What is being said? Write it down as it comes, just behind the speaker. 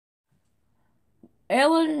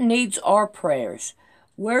Ellen needs our prayers.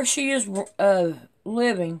 Where she is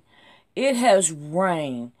living, it has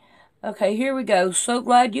rained. Okay, here we go. So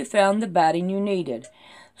glad you found the batting you needed.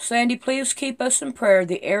 Sandy, please keep us in prayer.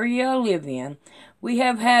 The area I live in, we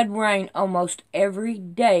have had rain almost every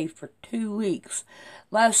day for 2 weeks.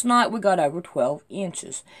 Last night we got over 12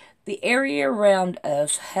 inches. The area around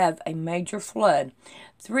us have a major flood.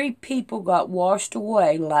 3 people got washed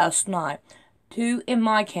away last night. 2 in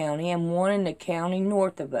my county and 1 in the county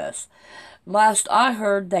north of us. Last I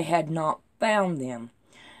heard, they had not found them.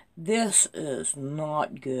 This is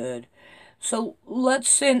not good. So let's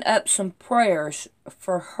send up some prayers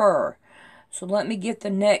for her. So let me get the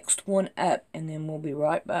next one up and then we'll be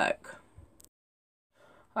right back.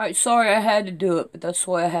 Alright, sorry I had to do it, but that's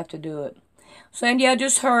the way I have to do it. Sandy, I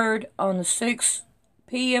just heard on the 6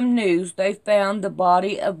 p.m. news they found the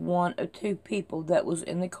body of 1 or 2 people that was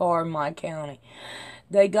in the car in my county.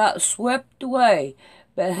 They got swept away,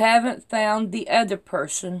 but haven't found the other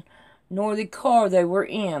person nor the car they were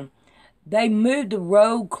in. They moved the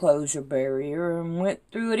road closure barrier and went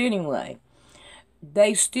through it anyway.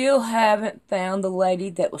 They still haven't found the lady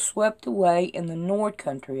that was swept away in the north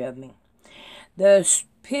country of me. The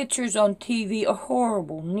pictures on TV are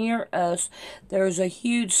horrible. Near us, there is a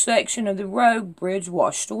huge section of the road bridge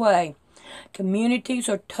washed away. Communities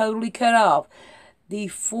are totally cut off. The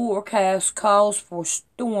forecast calls for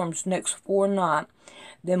storms next fortnight,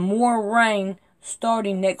 then more rain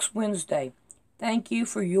starting next Wednesday. Thank you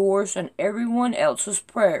for yours and everyone else's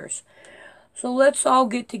prayers. So let's all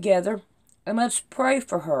get together and let's pray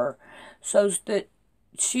for her so that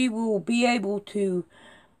she will be able to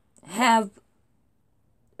have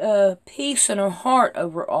peace in her heart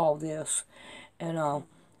over all this. And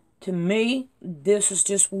to me, this is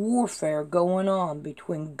just warfare going on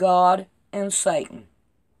between God and Satan.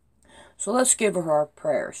 So let's give her our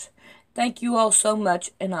prayers. Thank you all so much,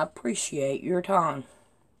 and I appreciate your time.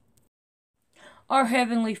 Our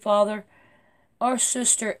Heavenly Father, our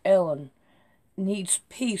sister Ellen needs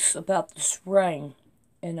peace about this rain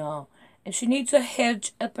and she needs a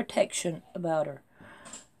hedge of protection about her.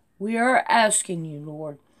 We are asking you,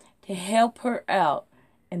 Lord, to help her out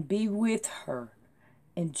and be with her.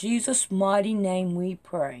 In Jesus' mighty name we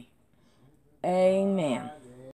pray. Amen.